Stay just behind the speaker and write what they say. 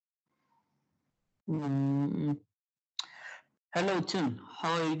Mm, Hello, Tim.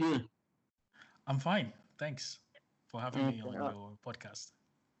 How are you doing? I'm fine. Thanks for having me Okay. on your podcast.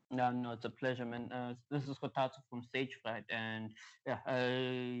 No, it's a pleasure, man. This is Kotatsu from Stage Fright, and yeah,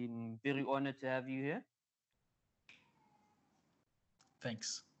 I'm very honored to have you here.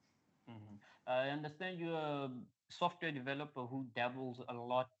 Thanks. I understand you're a software developer who dabbles a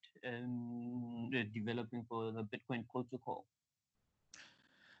lot in developing for the Bitcoin protocol.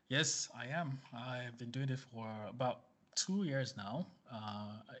 Yes, I am. I've been doing it for about 2 years now.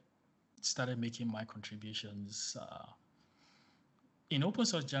 I started making my contributions in open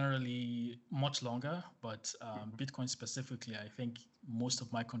source generally much longer, but Mhm. Bitcoin specifically, I think most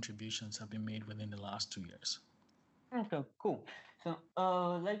of my contributions have been made within the last 2 years. Okay, cool. So,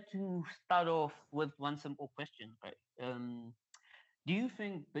 I'd like to start off with one simple question, right? Do you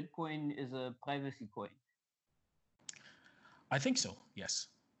think Bitcoin is a privacy coin? I think so, yes.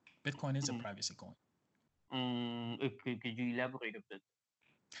 Bitcoin is a privacy coin. Could you elaborate a bit?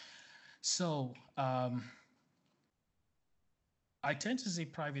 So, I tend to see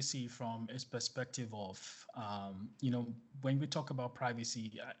privacy from a perspective of, when we talk about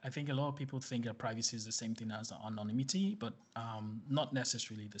privacy, I think a lot of people think that privacy is the same thing as anonymity, but not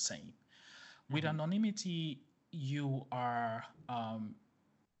necessarily the same. With Mm-hmm. anonymity, you're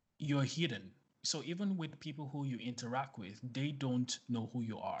hidden. So even with people who you interact with, they don't know who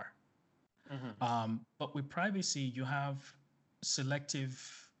you are. Mm-hmm. But with privacy, you have selective.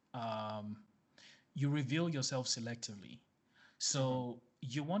 You reveal yourself selectively. Mm-hmm. So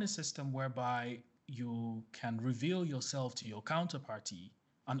you want a system whereby you can reveal yourself to your counterparty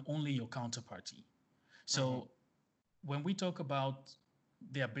and only your counterparty. Mm-hmm. So when we talk about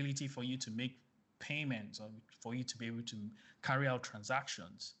the ability for you to make payments or for you to be able to carry out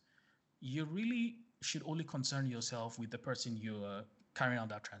transactions, you really should only concern yourself with the person you're carrying out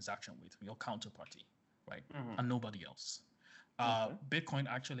that transaction with, your counterparty, right? Mm-hmm. And nobody else. Okay. Bitcoin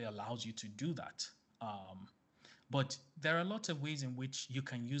actually allows you to do that. But there are lots of ways in which you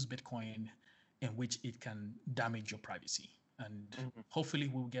can use Bitcoin in which it can damage your privacy. And Mm-hmm. hopefully,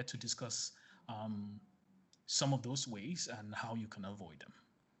 we'll get to discuss some of those ways and how you can avoid them.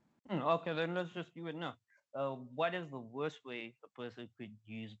 Okay, then let's just do it now. What is the worst way a person could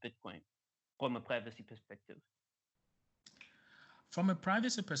use Bitcoin from a privacy perspective? From a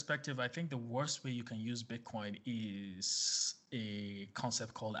privacy perspective, I think the worst way you can use Bitcoin is a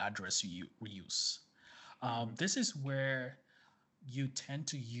concept called address reuse. Mm-hmm. This is where you tend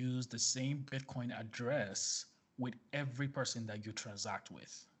to use the same Bitcoin address with every person that you transact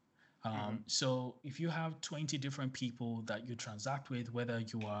with. Mm-hmm. So if you have 20 different people that you transact with, whether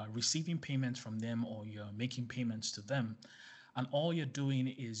you are receiving payments from them or you're making payments to them, and all you're doing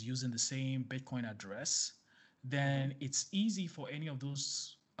is using the same Bitcoin address, Mm-hmm. then it's easy for any of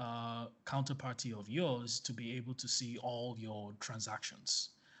those counterparty of yours to be able to see all your transactions.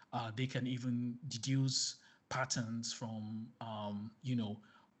 They can even deduce patterns from,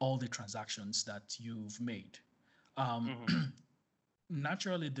 all the transactions that you've made. Mm-hmm.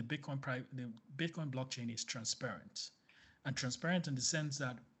 Naturally the Bitcoin blockchain is transparent, and transparent in the sense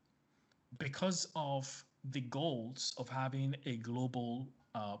that because of the goals of having a global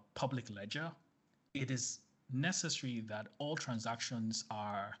public ledger, it is necessary that all transactions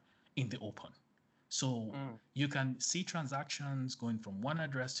are in the open. So Mm-hmm. you can see transactions going from one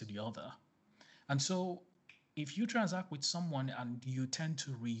address to the other. And so if you transact with someone and you tend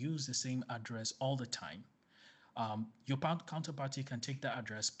to reuse the same address all the time, your counterparty can take that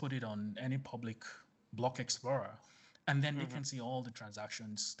address, put it on any public block explorer, and then they Mm-hmm. can see all the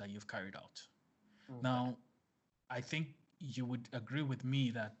transactions that you've carried out. Okay. Now, I think you would agree with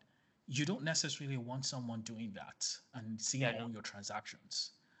me that you don't necessarily want someone doing that and seeing Yeah, all no. your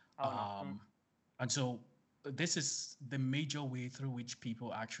transactions. Oh, no. Mm. And so this is the major way through which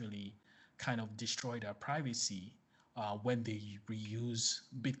people actually kind of destroy their privacy when they reuse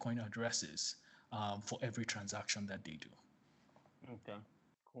Bitcoin addresses for every transaction that they do. Okay.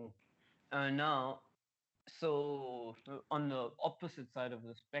 Cool. Now, so on the opposite side of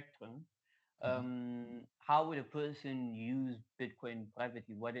the spectrum, how would a person use Bitcoin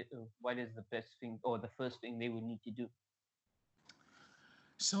privately? What is the best thing or the first thing they would need to do?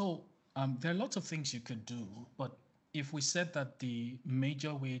 So there are lots of things you could do, but if we said that the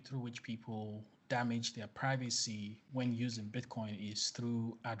major way through which people damage their privacy when using Bitcoin is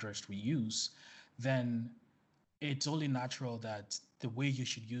through address reuse, then it's only natural that the way you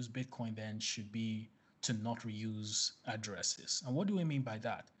should use Bitcoin then should be to not reuse addresses. And what do we mean by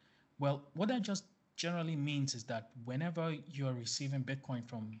that? Well, what that just generally means is that whenever you're receiving Bitcoin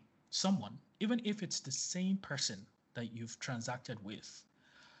from someone, even if it's the same person that you've transacted with,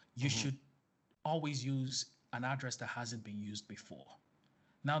 you Mm-hmm. should always use an address that hasn't been used before.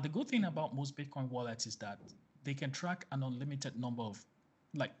 Now, the good thing about most Bitcoin wallets is that they can track an unlimited number of,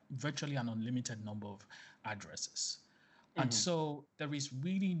 like virtually an unlimited number of addresses. And so there is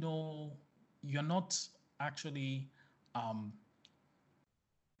really you're not actually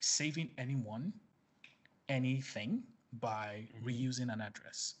saving anyone anything by reusing an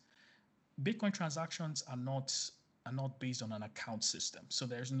address. Bitcoin transactions are not based on an account system. So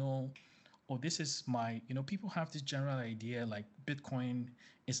there's no, oh, this is my, people have this general idea like Bitcoin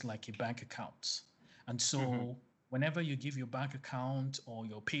is like a bank account. And so whenever you give your bank account or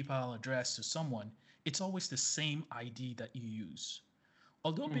your PayPal address to someone, it's always the same ID that you use.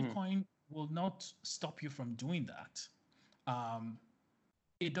 Although Bitcoin will not stop you from doing that,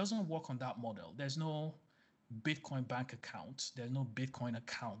 it doesn't work on that model. There's no Bitcoin bank account. There's no Bitcoin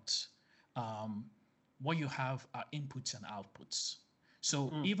account. What you have are inputs and outputs.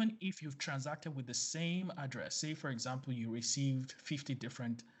 So even if you've transacted with the same address, say, for example, you received 50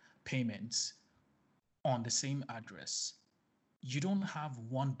 different payments on the same address, you don't have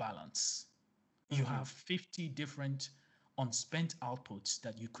one balance. You have 50 different unspent outputs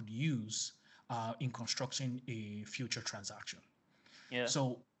that you could use in constructing a future transaction. Yeah.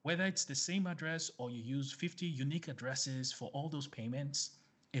 So whether it's the same address or you use 50 unique addresses for all those payments,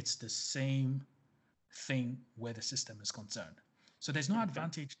 it's the same thing where the system is concerned. So there's no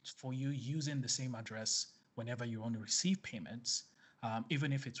advantage for you using the same address whenever you want to receive payments,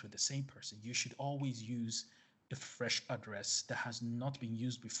 even if it's with the same person. You should always use a fresh address that has not been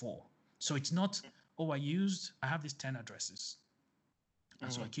used before. So it's not, oh, I have these 10 addresses,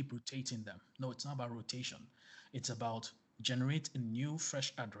 and so I keep rotating them. No, it's not about rotation. It's about generate a new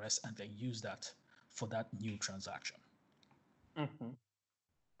fresh address and then use that for that new transaction.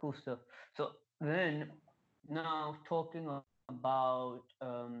 Cool stuff. So then now talking about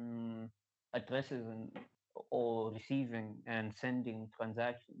addresses or receiving and sending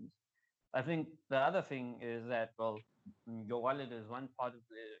transactions, I think the other thing is that, well, your wallet is one part of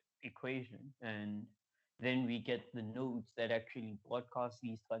the equation, and then we get the nodes that actually broadcast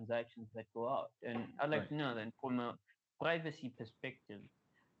these transactions that go out. And I'd like to know then, from a privacy perspective,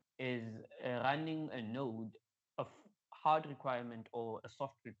 is running a node a hard requirement or a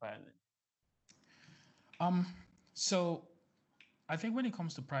soft requirement? So I think when it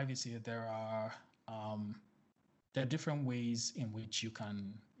comes to privacy, there are different ways in which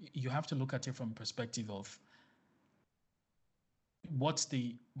you have to look at it from a perspective of what's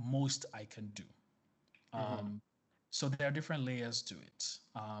the most I can do. So there are different layers to it.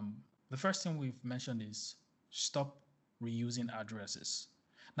 The first thing we've mentioned is stop reusing addresses.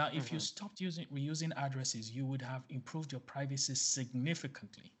 Now, if you stopped reusing addresses, you would have improved your privacy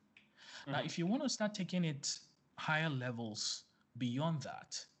significantly. Now, if you want to start taking it higher levels beyond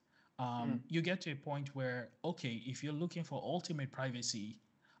that, you get to a point where, okay, if you're looking for ultimate privacy,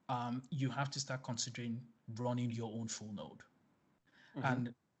 you have to start considering running your own full node.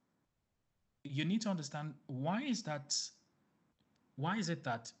 And you need to understand why is it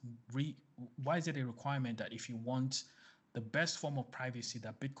a requirement that if you want the best form of privacy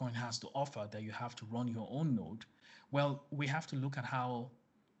that Bitcoin has to offer, that you have to run your own node? Well, we have to look at how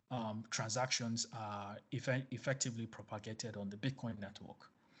transactions are effectively propagated on the Bitcoin network.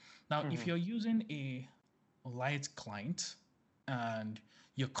 Now, if you're using a light client and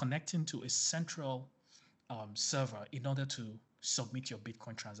you're connecting to a central server in order to submit your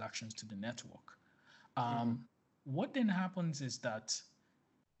Bitcoin transactions to the network, what then happens is that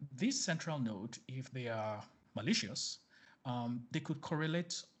this central node, if they are malicious, they could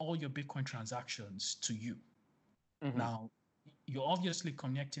correlate all your Bitcoin transactions to you. Now, you're obviously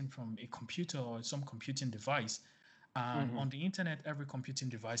connecting from a computer or some computing device. On the internet, every computing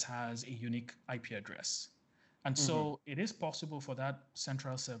device has a unique IP address. And so it is possible for that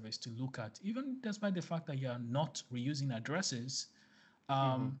central service to look at, even despite the fact that you are not reusing addresses,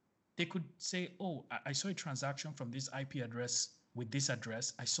 they could say, oh, I saw a transaction from this IP address with this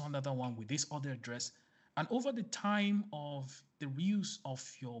address. I saw another one with this other address. And over the time of the reuse of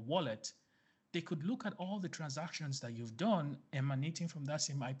your wallet, they could look at all the transactions that you've done emanating from that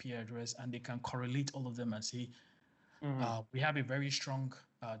same IP address, and they can correlate all of them and say, we have a very strong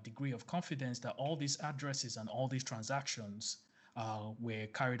degree of confidence that all these addresses and all these transactions were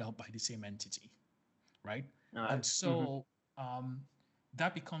carried out by the same entity, right? And so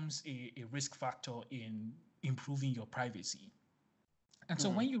that becomes a risk factor in improving your privacy. And so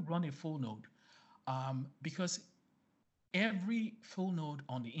when you run a full node, because every full node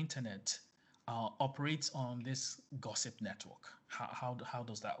on the internet operates on this gossip network. How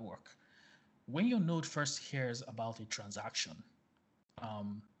does that work? When your node first hears about a transaction,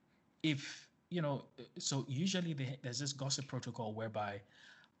 if so usually there's this gossip protocol whereby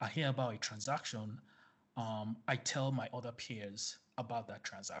I hear about a transaction, I tell my other peers about that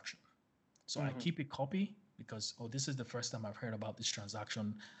transaction. So I keep a copy because, this is the first time I've heard about this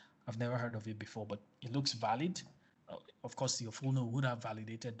transaction. I've never heard of it before, but it looks valid. Of course, your full node would have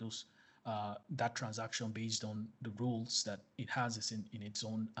validated that transaction based on the rules that it has in its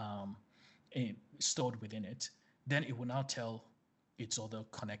own stored within it. Then it will now tell its other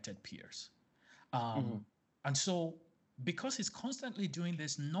connected peers. And so, because it's constantly doing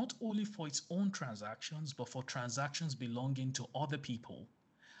this, not only for its own transactions, but for transactions belonging to other people,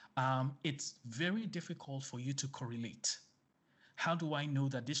 it's very difficult for you to correlate. How do I know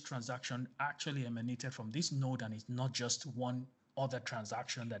that this transaction actually emanated from this node and it's not just one other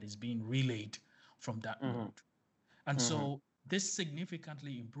transaction that is being relayed from that node? And so this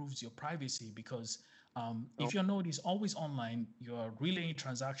significantly improves your privacy because if your node is always online, you're relaying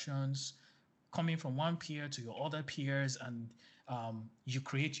transactions coming from one peer to your other peers, and you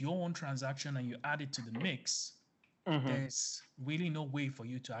create your own transaction and you add it to the mix. There's really no way for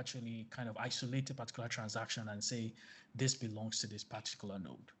you to actually kind of isolate a particular transaction and say this belongs to this particular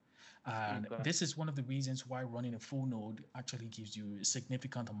node. And this is one of the reasons why running a full node actually gives you a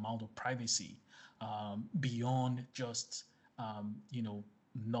significant amount of privacy beyond just,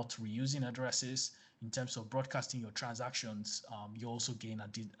 not reusing addresses. In terms of broadcasting your transactions, you also gain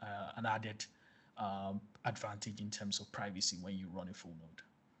an added advantage in terms of privacy when you run a full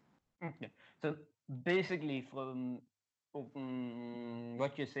node. Okay. So basically, from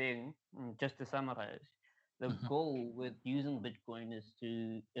what you're saying, just to summarize, the goal with using Bitcoin is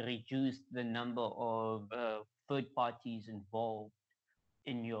to reduce the number of third parties involved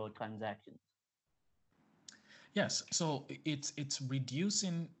in your transactions. Yes, so it's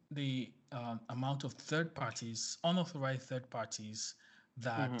reducing the amount of third parties, unauthorized third parties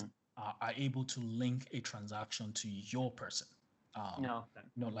that are able to link a transaction to your person.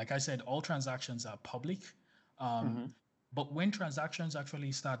 Like I said, all transactions are public, but when transactions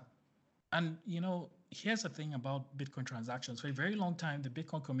actually start, and here's the thing about Bitcoin transactions. For a very long time, the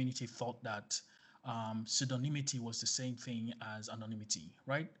Bitcoin community thought that pseudonymity was the same thing as anonymity,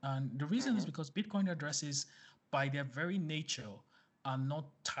 right? And the reason is because Bitcoin addresses, by their very nature, are not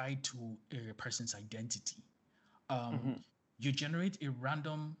tied to a person's identity. You generate a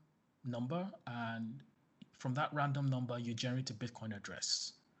random number, and from that random number, you generate a Bitcoin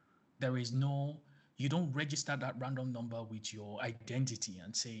address. You don't register that random number with your identity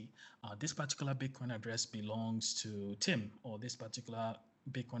and say, this particular Bitcoin address belongs to Tim, or this particular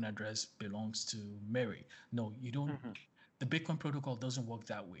Bitcoin address belongs to Mary. No, you don't. The Bitcoin protocol doesn't work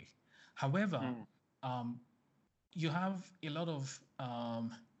that way. However, you have a lot of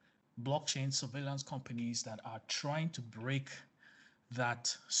blockchain surveillance companies that are trying to break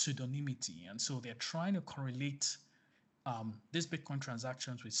that pseudonymity. And so they're trying to correlate these Bitcoin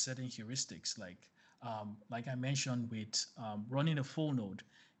transactions with certain heuristics, like I mentioned with running a full node.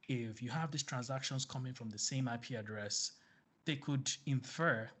 If you have these transactions coming from the same IP address, they could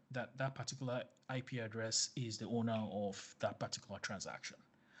infer that that particular IP address is the owner of that particular transaction.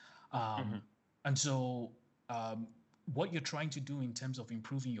 And so what you're trying to do in terms of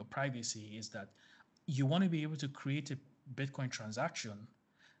improving your privacy is that you want to be able to create a Bitcoin transaction,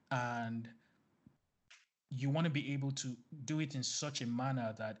 and you want to be able to do it in such a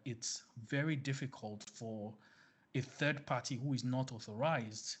manner that it's very difficult for a third party who is not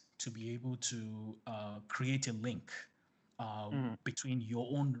authorized to be able to create a link between your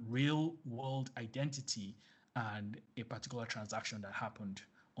own real world identity and a particular transaction that happened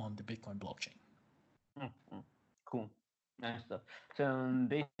on the Bitcoin blockchain. Cool. Nice stuff. So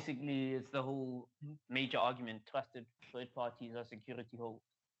basically, it's the whole major argument: trusted third parties are security holes.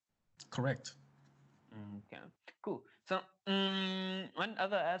 Correct. Okay, cool. So one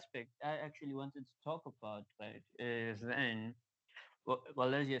other aspect I actually wanted to talk about, right, is then,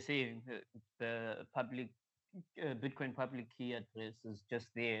 well, as you're saying, the public Bitcoin public key address is just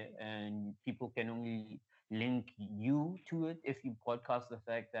there, and people can only link you to it if you broadcast the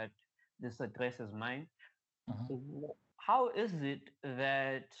fact that this address is mine. How is it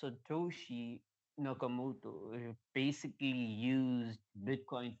that Satoshi Nakamoto basically used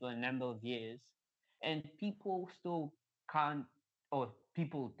Bitcoin for a number of years, and people still can't, or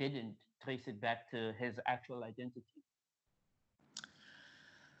people didn't trace it back to his actual identity?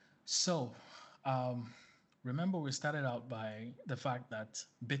 So, remember, we started out by the fact that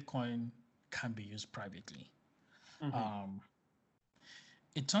Bitcoin can be used privately.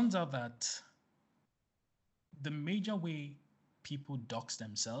 It turns out that the major way people dox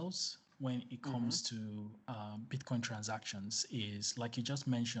themselves when it comes to Bitcoin transactions is, like you just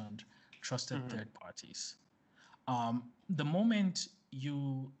mentioned, trusted third parties. The moment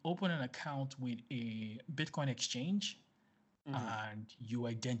you open an account with a Bitcoin exchange and you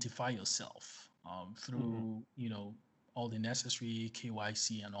identify yourself through, all the necessary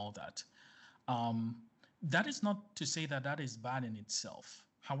KYC and all that, that is not to say that that is bad in itself.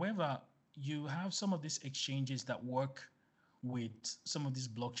 However, you have some of these exchanges that work with some of these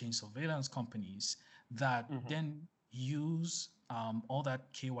blockchain surveillance companies that then use all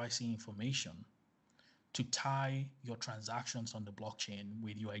that KYC information to tie your transactions on the blockchain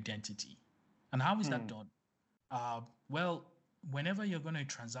with your identity. And how is that done? Well, whenever you're going to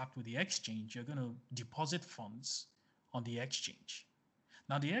transact with the exchange, you're going to deposit funds on the exchange.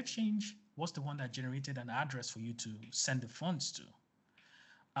 Now, the exchange was the one that generated an address for you to send the funds to.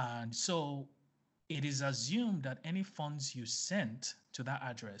 And so it is assumed that any funds you sent to that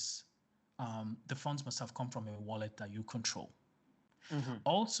address, the funds must have come from a wallet that you control.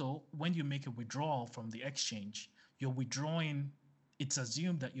 Also, when you make a withdrawal from the exchange, you're withdrawing, it's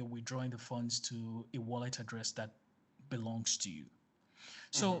assumed that you're withdrawing the funds to a wallet address that belongs to you.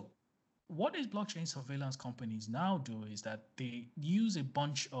 So what these blockchain surveillance companies now do is that they use a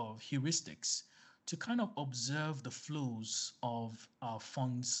bunch of heuristics to kind of observe the flows of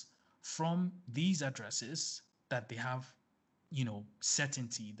funds from these addresses that they have,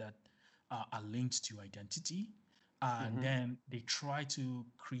 certainty that are linked to identity. And then they try to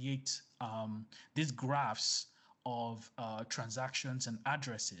create these graphs of transactions and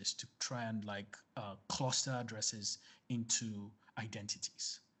addresses to try and cluster addresses into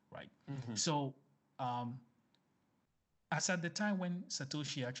identities, right? So as at the time when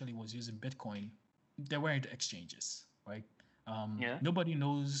Satoshi actually was using Bitcoin, there weren't exchanges, right? Nobody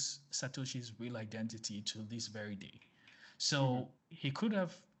knows Satoshi's real identity to this very day. So he could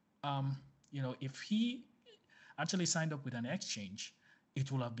have, if he actually signed up with an exchange,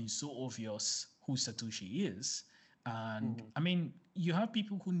 it will have been so obvious who Satoshi is. And I mean, you have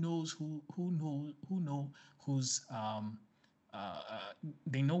people who know who's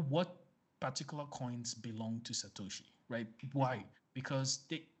they know what particular coins belong to Satoshi, right? Why? Because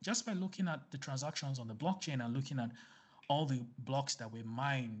they just by looking at the transactions on the blockchain and looking at all the blocks that were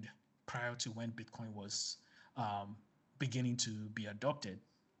mined prior to when Bitcoin was beginning to be adopted,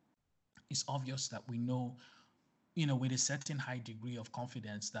 it's obvious that we know, with a certain high degree of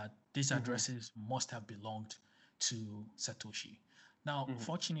confidence that these addresses must have belonged to Satoshi. Now,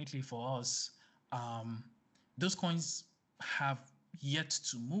 fortunately for us, those coins have yet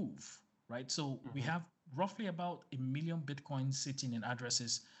to move, right? So we have roughly about 1 million Bitcoins sitting in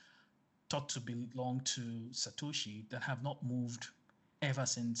addresses thought to belong to Satoshi that have not moved ever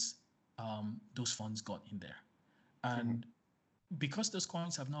since those funds got in there. And because those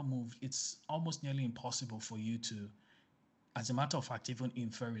coins have not moved, it's almost nearly impossible for you to, as a matter of fact, even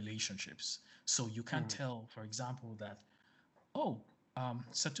infer relationships. So you can't tell, for example, that,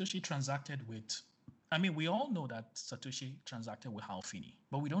 Satoshi transacted with, we all know that Satoshi transacted with Hal Finney,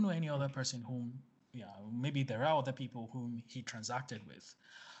 but we don't know any other person whom, maybe there are other people whom he transacted with.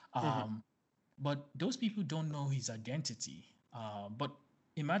 But those people don't know his identity. But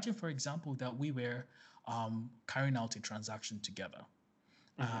imagine, for example, that we were carrying out a transaction together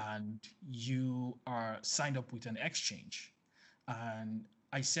and you are signed up with an exchange and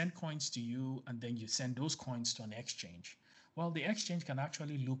I send coins to you and then you send those coins to an exchange. Well, the exchange can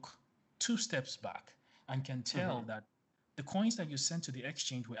actually look 2 steps back and can tell that the coins that you sent to the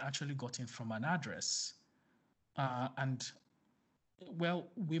exchange were actually gotten from an address.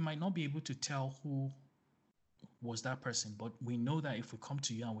 We might not be able to tell who was that person, but we know that if we come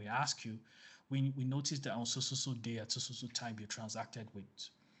to you and we ask you, we notice that on so day at so time you transacted with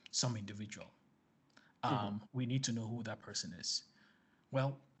some individual. We need to know who that person is.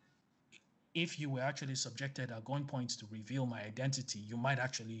 Well, if you were actually subjected at gunpoint to reveal my identity, you might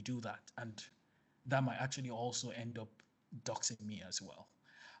actually do that, and that might actually also end up doxing me as well.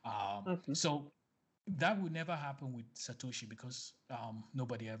 So that would never happen with Satoshi because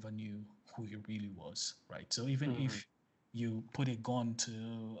nobody ever knew who he really was, right? So even if you put a gun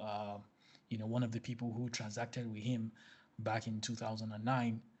to, one of the people who transacted with him back in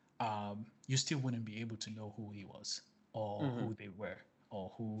 2009, you still wouldn't be able to know who he was or who they were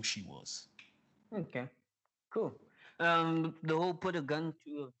or who she was. Okay, cool. The whole put a gun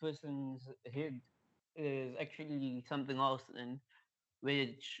to a person's head is actually something else, then,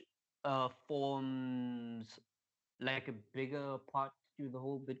 which forms like a bigger part to the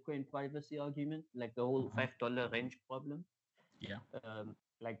whole Bitcoin privacy argument, like the whole $5 range problem. Yeah.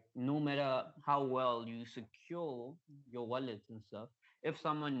 Like no matter how well you secure your wallets and stuff, if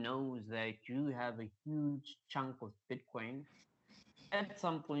someone knows that you have a huge chunk of Bitcoin, at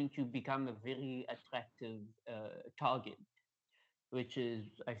some point you become a very attractive target, which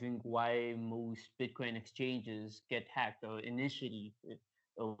is, I think, why most Bitcoin exchanges get hacked, or initially,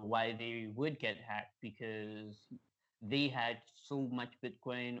 why they would get hacked, because they had so much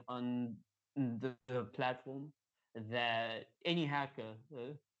Bitcoin on the platform that any hacker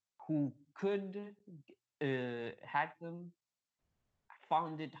who could hack them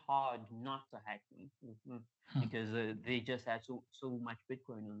found it hard not to hack them, Hmm. because they just had so much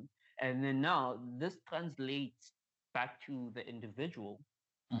Bitcoin on. And then now this translates back to the individual.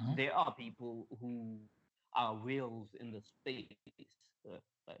 Mhm. There are people who are whales in the space,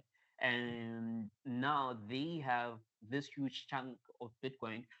 right? And now they have this huge chunk of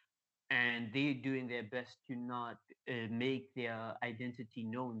Bitcoin, and they're doing their best to not make their identity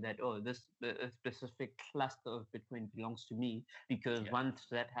known, that, oh, this specific cluster of Bitcoin belongs to me, because Yeah. once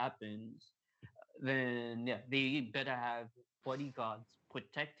that happens, then yeah, they better have bodyguards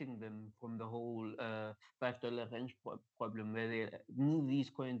protecting them from the whole $5 range problem, where they move these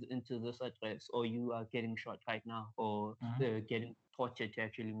coins into this address, or you are getting shot right now, or Mhm. getting tortured to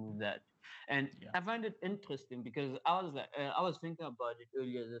actually move that. And Yeah. I find it interesting because I was thinking about it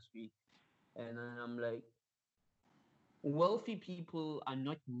earlier this week, and then I'm like, wealthy people are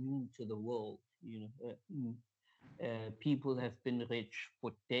not new to the world. People have been rich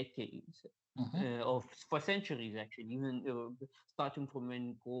for decades, Mhm. or for centuries, actually, even starting from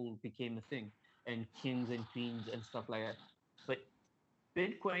when gold became a thing, and kings and queens and stuff like that. But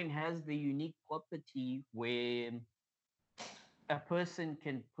Bitcoin has the unique property where a person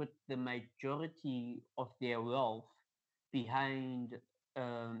can put the majority of their wealth behind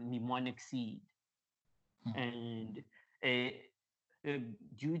mnemonic seed, Hmm. and uh, uh,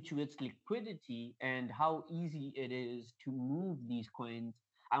 due to its liquidity and how easy it is to move these coins,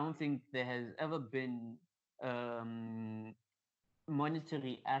 I don't think there has ever been um,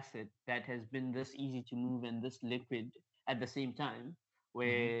 monetary asset that has been this easy to move and this liquid at the same time.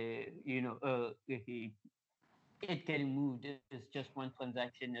 Mhm. Where it getting moved is just one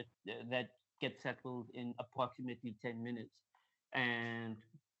transaction that gets settled in approximately 10 minutes, and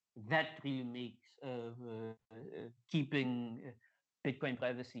that really makes keeping Bitcoin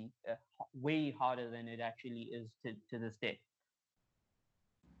privacy way harder than it actually is to this day.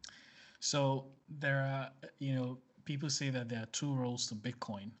 So there are, people say that there are two rules to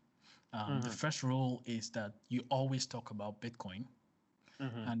Bitcoin. The Mm-hmm, first rule is that you always talk about Bitcoin,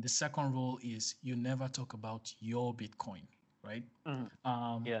 mm-hmm, and the second rule is you never talk about your Bitcoin, right? mm-hmm.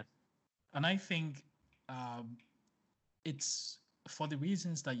 Um, Yes. and I think um, it's for the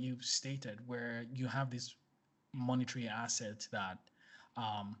reasons that you've stated, where you have this monetary asset that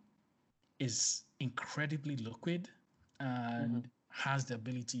um, is incredibly liquid Mm-hmm, and has the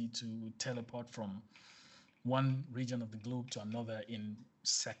ability to teleport from one region of the globe to another in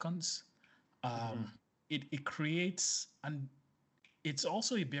seconds. mm-hmm, Um, it creates, and it's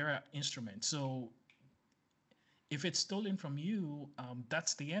also a bearer instrument. So if it's stolen from you,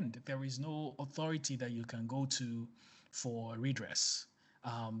 that's the end. There is no authority that you can go to for redress.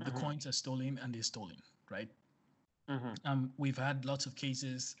 The mm-hmm, coins are stolen and they're stolen, right? mm-hmm, We've had lots of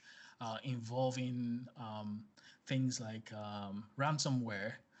cases involving things like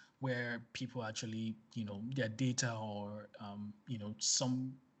ransomware, where people actually, their data or,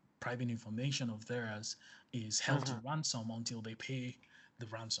 some private information of theirs is held to mm-hmm, ransom until they pay the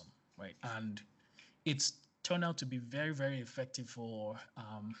ransom, right? And it's turned out to be very, very effective for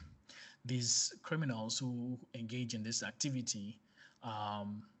these criminals who engage in this activity,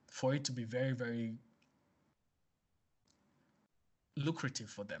 for it to be very, very lucrative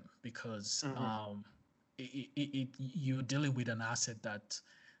for them, because mm-hmm, you're dealing with an asset that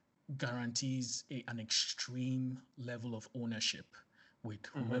guarantees an extreme level of ownership with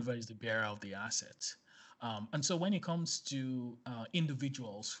mm-hmm, whomever is the bearer of the asset. And so when it comes to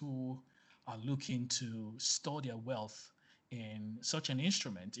individuals who are looking to store their wealth in such an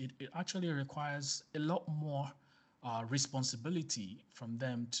instrument, it actually requires a lot more responsibility from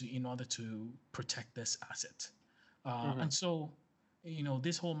them in order to protect this asset. mm-hmm. And so,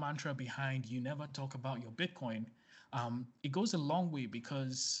 this whole mantra behind you never talk about your Bitcoin, it goes a long way,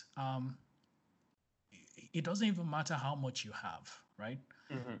 because it doesn't even matter how much you have, right?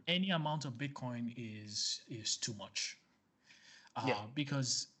 Mm-hmm. Any amount of Bitcoin is too much, Yeah.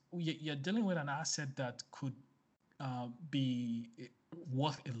 because you're dealing with an asset that could be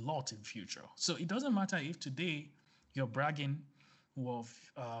worth a lot in future. So it doesn't matter if today you're bragging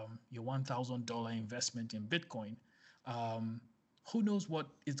with your $1,000 investment in Bitcoin. Um, who knows what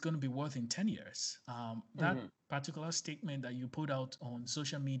it's going to be worth in 10 years? That Mm-hmm, particular statement that you put out on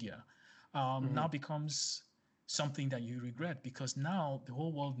social media mm-hmm, now becomes something that you regret, because now the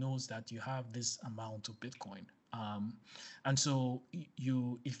whole world knows that you have this amount of Bitcoin. And so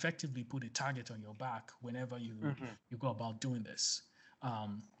you effectively put a target on your back whenever you go about doing this.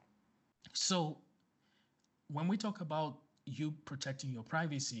 So when we talk about you protecting your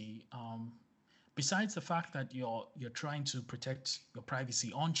privacy, besides the fact that you're trying to protect your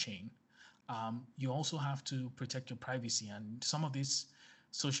privacy on chain, you also have to protect your privacy, and some of these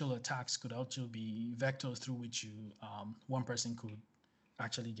social attacks could also be vectors through which one person could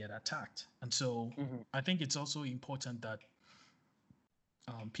actually get attacked. And so I think it's also important that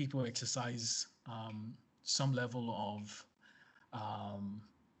people exercise some level of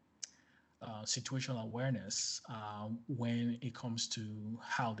situational awareness when it comes to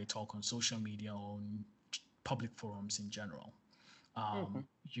how they talk on social media or on public forums in general.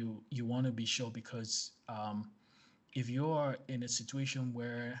 You want to be sure, because if you're in a situation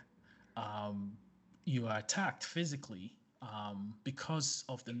where you are attacked physically because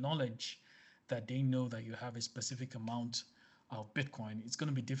of the knowledge that they know that you have a specific amount of Bitcoin, it's going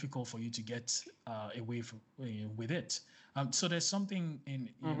to be difficult for you to get away with it. So there's something in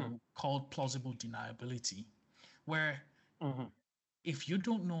called plausible deniability, where if you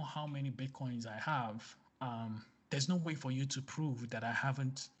don't know how many Bitcoins I have, there's no way for you to prove that I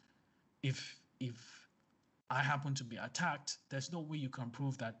haven't. If I happen to be attacked, there's no way you can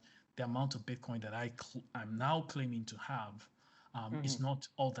prove that the amount of Bitcoin that I'm now claiming to have is not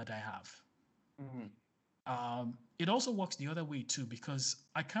all that I have. It also works the other way too, because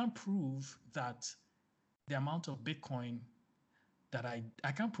I can't prove that the amount of Bitcoin that I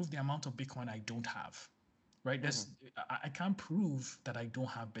can't prove the amount of Bitcoin I don't have, right? I can't prove that I don't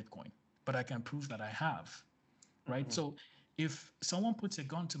have Bitcoin, but I can prove that I have, right? So if someone puts a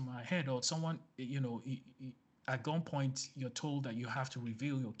gun to my head, or someone, at gunpoint, you're told that you have to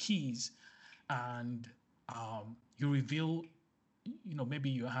reveal your keys, and you reveal, maybe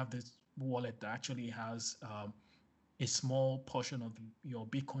you have this wallet that actually has a small portion of your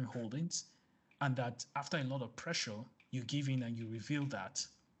Bitcoin holdings, and that after a lot of pressure, you give in and you reveal that.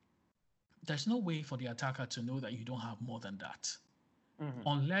 There's no way for the attacker to know that you don't have more than that,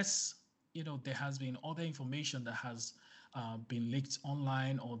 unless there has been other information that has been leaked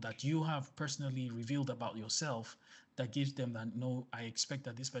online, or that you have personally revealed about yourself, that gives them that, no, I expect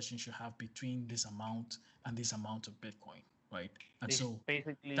that this person should have between this amount and this amount of Bitcoin, right? And so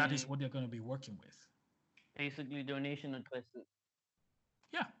basically, that is what they're going to be working with. Basically, donation addresses.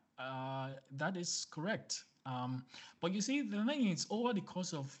 Yeah, that is correct. But you see, the thing is, over the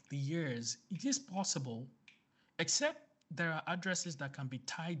course of the years, it is possible, except there are addresses that can be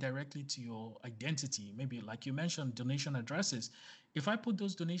tied directly to your identity. Maybe, like you mentioned, donation addresses. If I put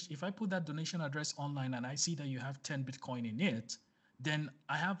that donation address online and I see that you have 10 Bitcoin in it, then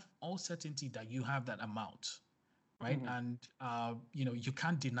I have all certainty that you have that amount, right? And you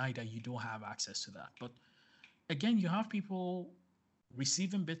can't deny that you don't have access to that. But again, you have people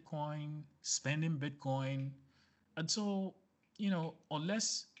receiving Bitcoin, spending Bitcoin, and so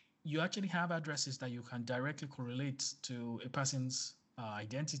unless you actually have addresses that you can directly correlate to a person's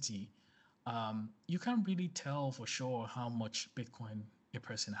identity, you can't really tell for sure how much Bitcoin a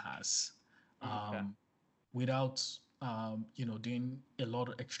person has without doing a lot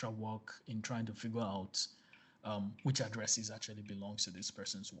of extra work in trying to figure out which addresses actually belongs to this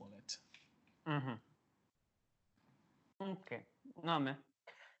person's wallet. Okay. No, man.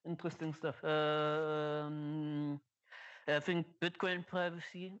 Interesting stuff. I think Bitcoin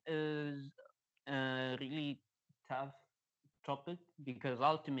privacy is a really tough topic, because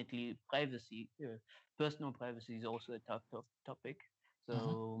ultimately personal privacy is also a tough topic.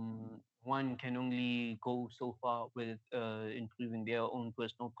 So one can only go so far with improving their own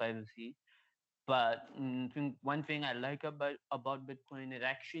personal privacy. But I think one thing I like about Bitcoin, it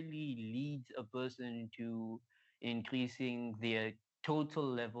actually leads a person to increasing their total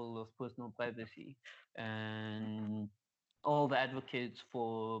level of personal privacy. And all the advocates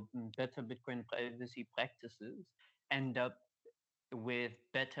for better Bitcoin privacy practices end up with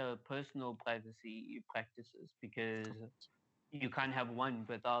better personal privacy practices, because you can't have one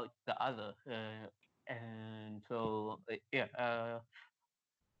without the other. And so,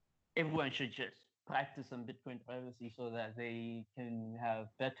 everyone should just practice some Bitcoin privacy so that they can have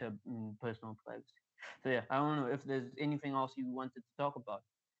better personal privacy. So yeah, I don't know if there's anything else you wanted to talk about.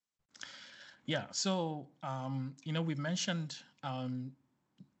 Yeah, so we've mentioned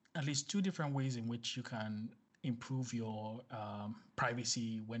at least two different ways in which you can improve your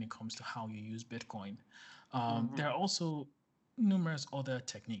privacy when it comes to how you use Bitcoin. There are also numerous other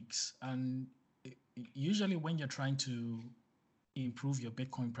techniques, and usually when you're trying to improve your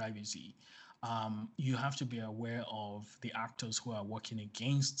Bitcoin privacy, you have to be aware of the actors who are working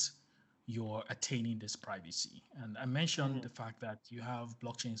against your attaining this privacy. And I mentioned the fact that you have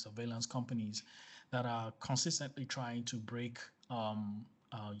blockchain surveillance companies that are consistently trying to break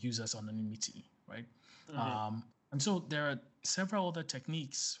users' anonymity, right? And so there are several other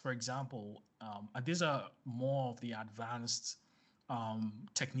techniques, for example, and these are more of the advanced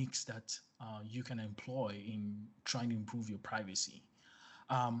techniques that you can employ in trying to improve your privacy.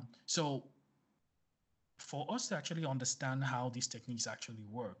 So for us to actually understand how these techniques actually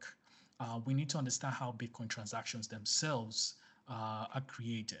work, we need to understand how Bitcoin transactions themselves are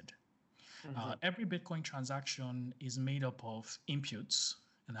created. Every Bitcoin transaction is made up of inputs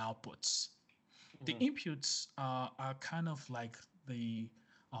and outputs. The inputs are kind of like the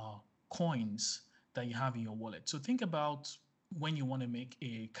coins that you have in your wallet. So think about when you want to make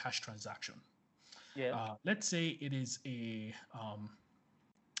a cash transaction. Let's say it is a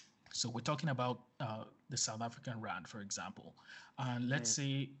so we're talking about the South African rand, for example. And let's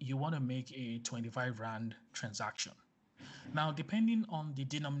say you want to make a 25 rand transaction. Now, depending on the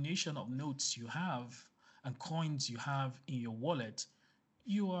denomination of notes you have and coins you have in your wallet,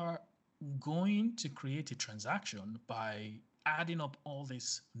 you are going to create a transaction by adding up all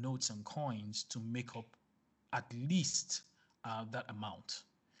these notes and coins to make up at least that amount.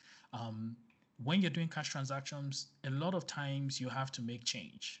 When you're doing cash transactions, a lot of times you have to make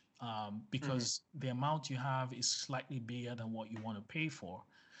change because the amount you have is slightly bigger than what you want to pay for.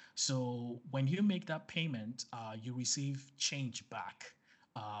 So when you make that payment, you receive change back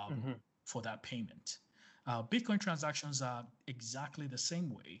for that payment. Bitcoin transactions are exactly the same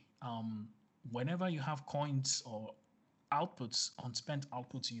way. Whenever you have coins or outputs, unspent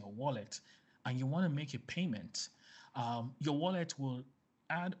outputs in your wallet, and you want to make a payment, your wallet will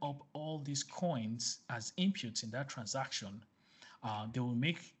add up all these coins as inputs in that transaction. They will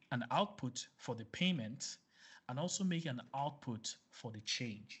make an output for the payment and also make an output for the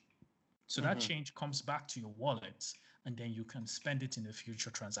change. So that change comes back to your wallet, and then you can spend it in a future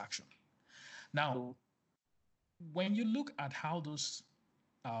transaction. Now, when you look at how those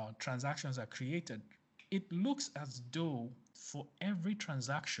transactions are created, it looks as though for every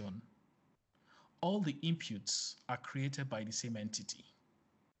transaction, all the inputs are created by the same entity.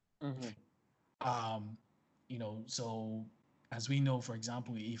 So as we know, for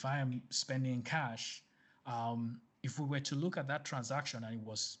example, if I am spending cash, if we were to look at that transaction and it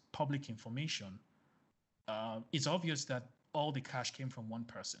was public information, it's obvious that all the cash came from one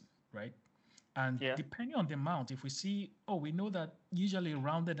person, right? And depending on the amount, if we see, we know that usually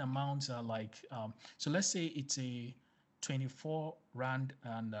rounded amounts are like, so let's say it's a 24 rand,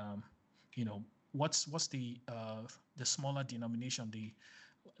 and what's the smaller denomination?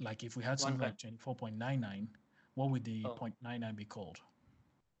 Like if we had something like 24.99, what would the 0.99 be called?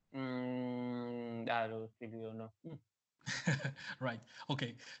 I don't really know. Right.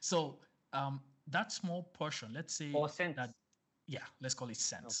 Okay. So that small portion, let's say 4 cents. that, let's call it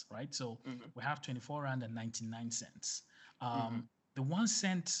cents, right? So we have 24 rand and 99 cents. The 1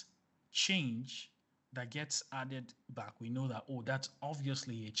 cent change that gets added back, we know that, that's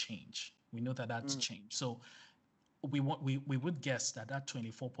obviously a change. We know that that's change. So we would guess that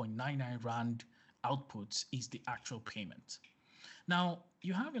 24.99 rand output is the actual payment. Now,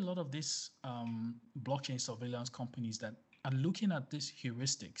 you have a lot of these blockchain surveillance companies that are looking at these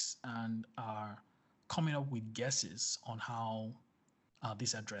heuristics and are coming up with guesses on how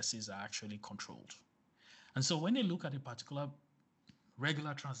these addresses are actually controlled. And so when they look at a particular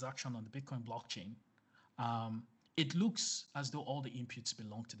regular transaction on the Bitcoin blockchain, it looks as though all the inputs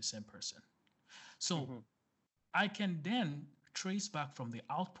belong to the same person. So I can then trace back from the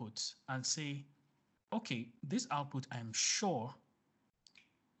outputs and say, okay, this output I'm sure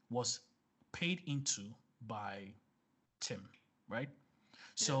was paid into by Tim, right?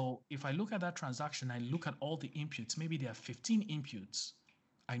 So if I look at that transaction, I look at all the inputs, maybe there are 15 inputs.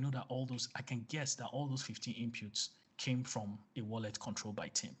 I know that I can guess that all those 15 inputs came from a wallet controlled by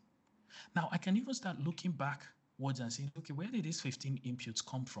Tim. Now I can even start looking backwards and saying, okay, where did these 15 inputs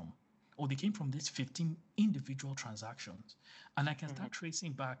come from? Or they came from these 15 individual transactions. And I can start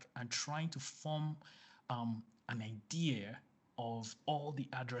tracing back and trying to form an idea of all the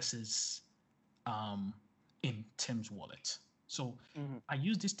addresses in Tim's wallet. So I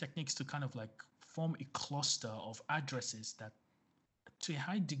use these techniques to kind of like form a cluster of addresses that to a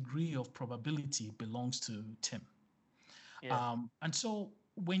high degree of probability belongs to Tim. And so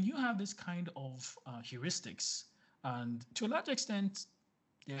when you have this kind of heuristics, and to a large extent,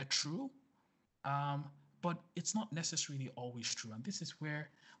 they're true, but it's not necessarily always true. And this is where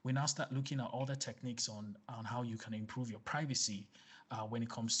we now start looking at other techniques on how you can improve your privacy. when it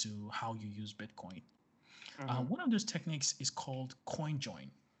comes to how you use Bitcoin. Mm-hmm. One of those techniques is called CoinJoin.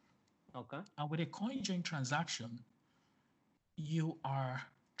 Okay. And with a CoinJoin transaction, you are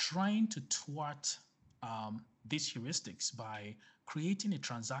trying to thwart these heuristics by creating a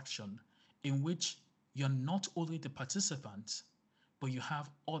transaction in which you're not only the participant, but you have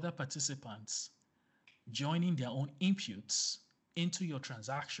other participants joining their own inputs into your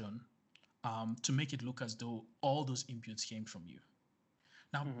transaction to make it look as though all those inputs came from you.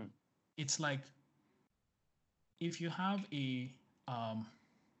 Now, it's like if you have um,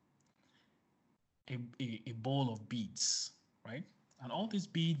 a bowl of beads, right? And all these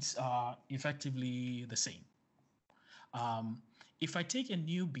beads are effectively the same. If I take a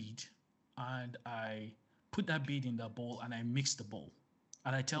new bead and I put that bead in the bowl and I mix the bowl,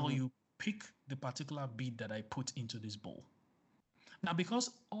 and I tell you, pick the particular bead that I put into this bowl. Now, because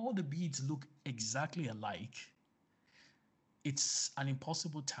all the beads look exactly alike, it's an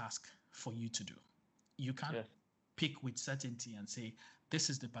impossible task for you to do. You can't pick with certainty and say, this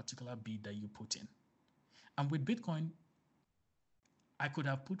is the particular bead that you put in. And with Bitcoin, I could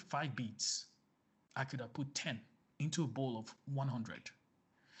have put 5 beads. I could have put 10 into a bowl of 100.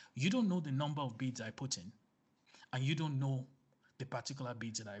 You don't know the number of beads I put in, and you don't know the particular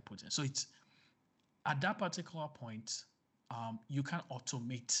beads that I put in. So it's at that particular point, you can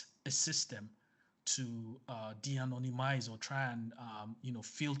automate a system to de-anonymize or try and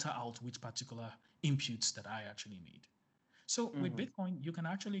filter out which particular inputs that I actually made. So with Bitcoin, you can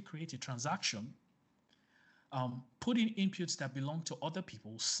actually create a transaction, put in inputs that belong to other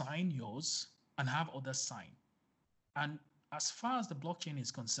people, sign yours, and have others sign. And as far as the blockchain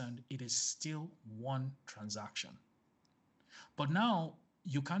is concerned, it is still one transaction. But now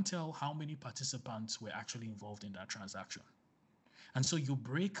you can't tell how many participants were actually involved in that transaction. And so you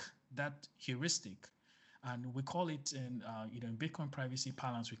break that heuristic, and we call it in Bitcoin privacy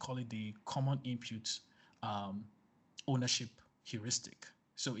parlance, we call it the common input ownership heuristic.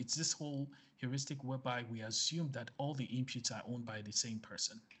 So it's this whole heuristic whereby we assume that all the inputs are owned by the same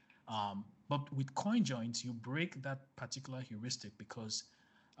person. But with CoinJoins, you break that particular heuristic because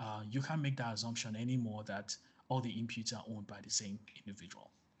you can't make that assumption anymore that all the inputs are owned by the same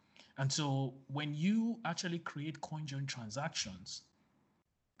individual. And so when you actually create CoinJoin transactions,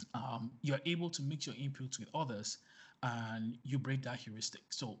 you're able to mix your inputs with others and you break that heuristic.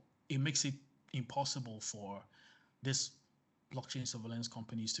 So it makes it impossible for this blockchain surveillance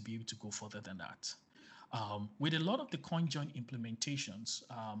companies to be able to go further than that. With a lot of the CoinJoin implementations,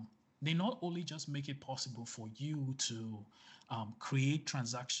 they not only just make it possible for you to create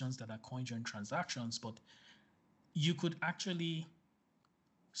transactions that are CoinJoin transactions, but you could actually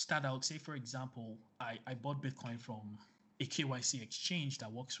start out, say, for example, I bought Bitcoin from a KYC exchange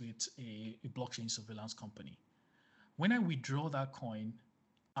that works with a blockchain surveillance company. When I withdraw that coin,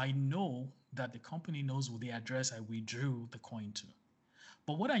 I know that the company knows the address I withdrew the coin to.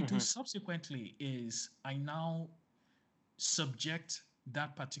 But what I do subsequently is I now subject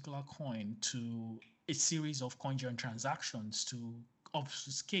that particular coin to a series of CoinJoin transactions to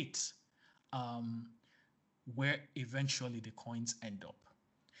obfuscate where eventually the coins end up.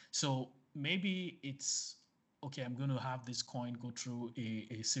 So maybe it's, okay, I'm going to have this coin go through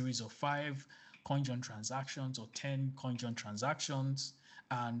a series of 5 CoinJoin transactions or 10 CoinJoin transactions.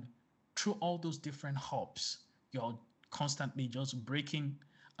 And through all those different hops, you're constantly just breaking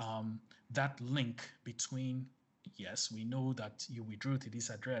that link between, yes, we know that you withdrew to this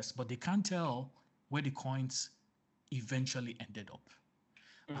address, but they can't tell where the coins eventually ended up.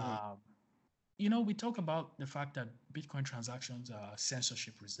 We talk about the fact that Bitcoin transactions are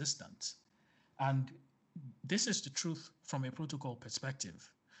censorship resistant. And this is the truth from a protocol perspective.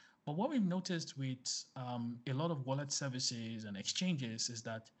 But what we've noticed with a lot of wallet services and exchanges is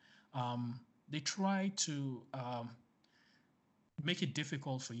that they try to make it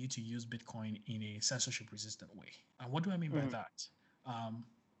difficult for you to use Bitcoin in a censorship resistant way. And what do I mean by that?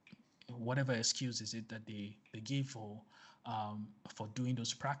 Whatever excuse is it that they give for doing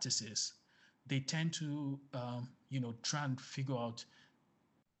those practices, they tend to try and figure out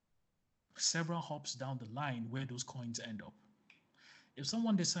several hops down the line where those coins end up. If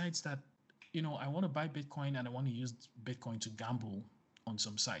someone decides that, I want to buy Bitcoin and I want to use Bitcoin to gamble on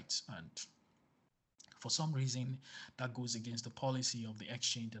some sites, and for some reason that goes against the policy of the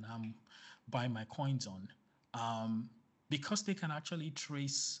exchange that I'm buying my coins on, because they can actually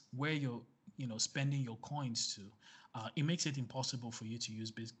trace where you're spending your coins to, it makes it impossible for you to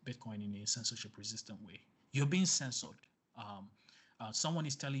use Bitcoin in a censorship resistant way. You're being censored. Someone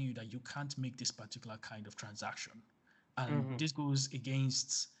is telling you that you can't make this particular kind of transaction. And this goes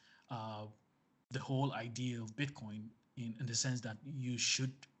against the whole idea of Bitcoin, in the sense that you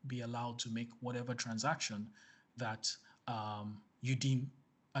should be allowed to make whatever transaction that you deem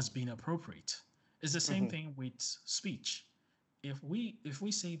as being appropriate. It's the same thing with speech. If we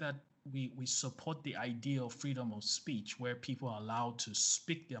say that we support the idea of freedom of speech, where people are allowed to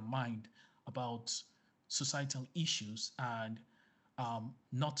speak their mind about societal issues and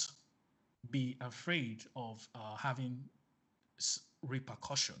not be afraid of having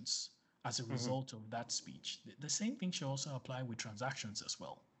repercussions as a result of that speech. The same thing should also apply with transactions as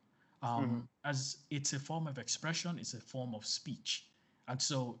well. As it's a form of expression, it's a form of speech. And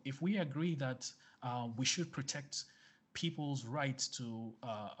so if we agree that we should protect people's rights to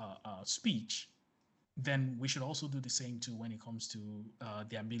speech, then we should also do the same too when it comes to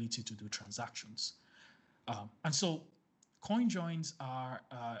the ability to do transactions. And so coin joins are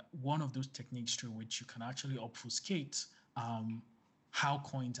one of those techniques through which you can actually obfuscate how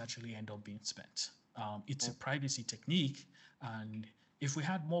coins actually end up being spent. It's a privacy technique, and if we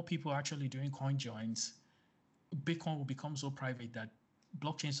had more people actually doing coin joins, Bitcoin will become so private that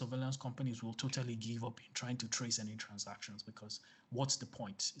blockchain surveillance companies will totally give up in trying to trace any transactions, because what's the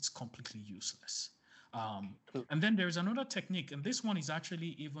point? It's completely useless. And then there's another technique, and this one is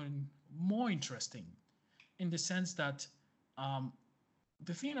actually even more interesting in the sense that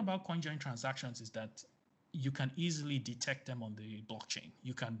the thing about coin join transactions is that you can easily detect them on the blockchain.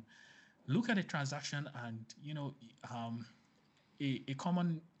 You can look at a transaction and, a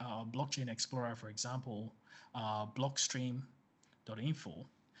common blockchain explorer, for example, blockstream.info,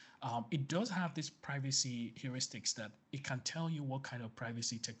 it does have this privacy heuristics that it can tell you what kind of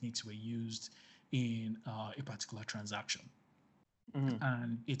privacy techniques were used in a particular transaction.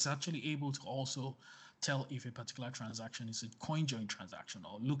 And it's actually able to also tell if a particular transaction is a coin join transaction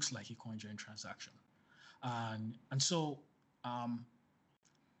or looks like a coin join transaction. And so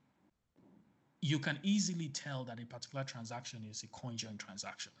you can easily tell that a particular transaction is a coin join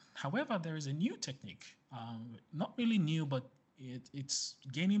transaction. However, there is a new technique, not really new, but it's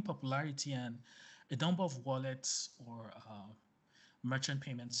gaining popularity, and a number of wallets or merchant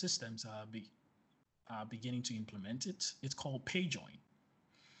payment systems are beginning to implement it. It's called PayJoin.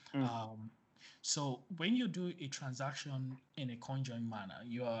 So when you do a transaction in a coin join manner,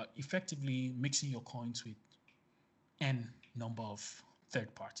 you are effectively mixing your coins with n number of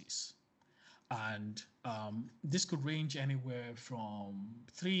third parties. And this could range anywhere from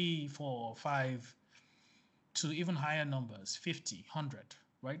 3, 4, 5 to even higher numbers, 50, 100,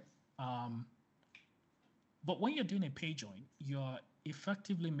 right? But when you're doing a pay join, you're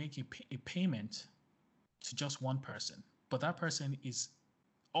effectively making a payment to just one person, but that person is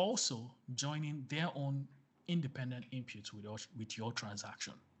also joining their own independent inputs with your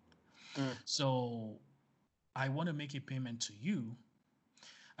transaction. So I want to make a payment to you,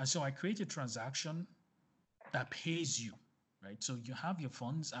 and so I create a transaction that pays you, right? So you have your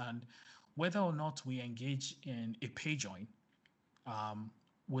funds, and whether or not we engage in a pay join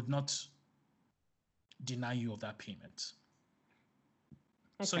would not deny you of that payment.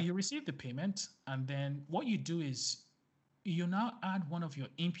 Okay. So you receive the payment, and then what you do is you now add one of your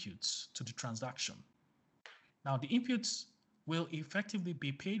inputs to the transaction. Now the inputs will effectively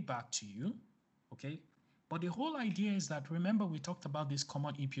be paid back to you, okay? But the whole idea is that, remember we talked about this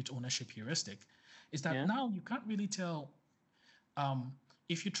common input ownership heuristic, is that now you can't really tell,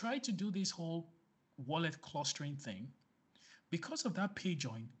 if you try to do this whole wallet clustering thing, because of that pay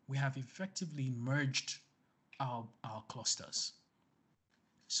join, we have effectively merged our clusters.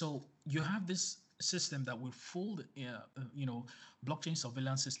 So you have this system that will fold, blockchain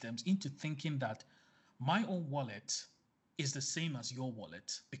surveillance systems into thinking that my own wallet is the same as your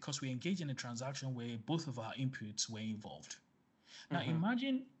wallet, because we engage in a transaction where both of our inputs were involved. Now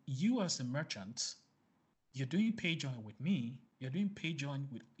imagine you as a merchant, you're doing pay join with me, you're doing pay join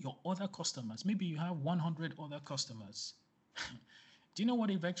with your other customers. Maybe you have 100 other customers. Do you know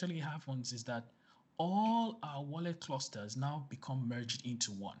what eventually happens is that all our wallet clusters now become merged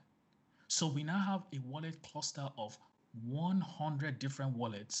into one. So we now have a wallet cluster of 100 different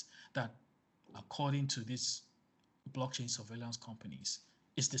wallets that, according to these blockchain surveillance companies,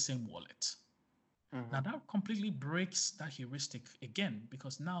 is the same wallet. Now that completely breaks that heuristic again,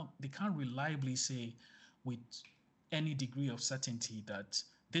 because now they can't reliably say with any degree of certainty that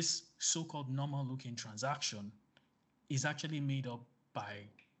this so-called normal looking transaction is actually made up by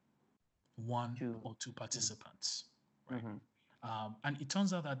one or two participants, right? And it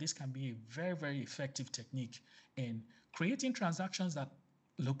turns out that this can be a very, very effective technique in creating transactions that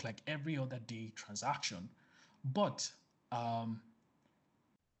look like every other day transaction, but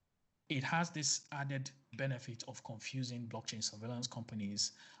it has this added benefit of confusing blockchain surveillance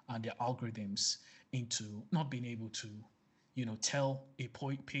companies and their algorithms into not being able to, tell a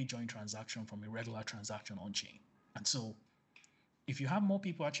pay join transaction from a regular transaction on chain. And so if you have more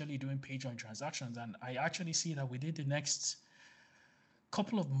people actually doing pay join transactions, and I actually see that within the next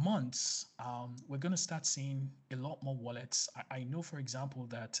couple of months, we're going to start seeing a lot more wallets. I know, for example,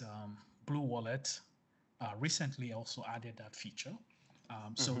 that Blue Wallet recently also added that feature.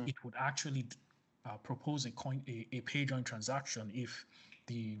 So it would actually propose a pay join transaction if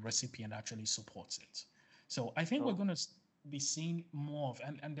the recipient actually supports it. So I think we're going to be seeing more of,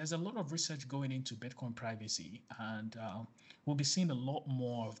 and there's a lot of research going into Bitcoin privacy, and we'll be seeing a lot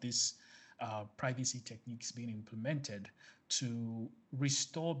more of this privacy techniques being implemented to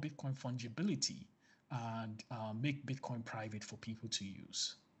restore Bitcoin fungibility and make Bitcoin private for people to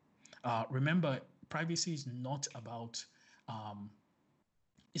use. Remember, privacy is not about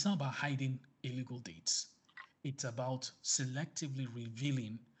hiding illegal dates. It's about selectively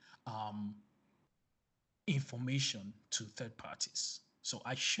revealing information to third parties. So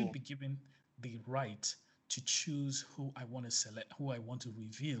I should be given the right to choose who I want to select, who I want to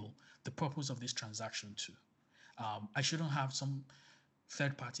reveal the purpose of this transaction to. I shouldn't have some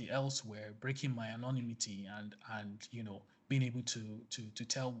third party elsewhere breaking my anonymity and being able to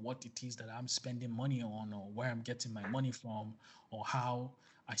tell what it is that I'm spending money on, or where I'm getting my money from, or how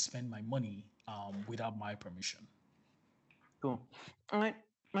I spend my money without my permission. Cool. All right,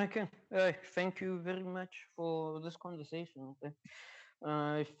 Michael. Thank you very much for this conversation.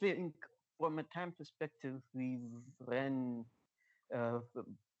 I think from a time perspective, we've ran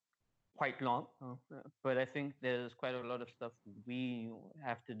quite long, but I think there's quite a lot of stuff we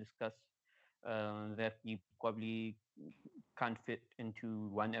have to discuss that we probably can't fit into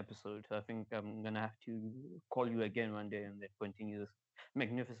one episode. So I think I'm gonna have to call you again one day and then continue this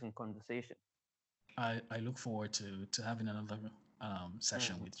magnificent conversation. I look forward to having another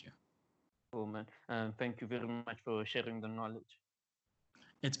session with you. Cool, man. Thank you very much for sharing the knowledge.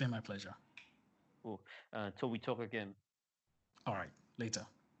 It's been my pleasure. Cool. Till we talk again. All right, later.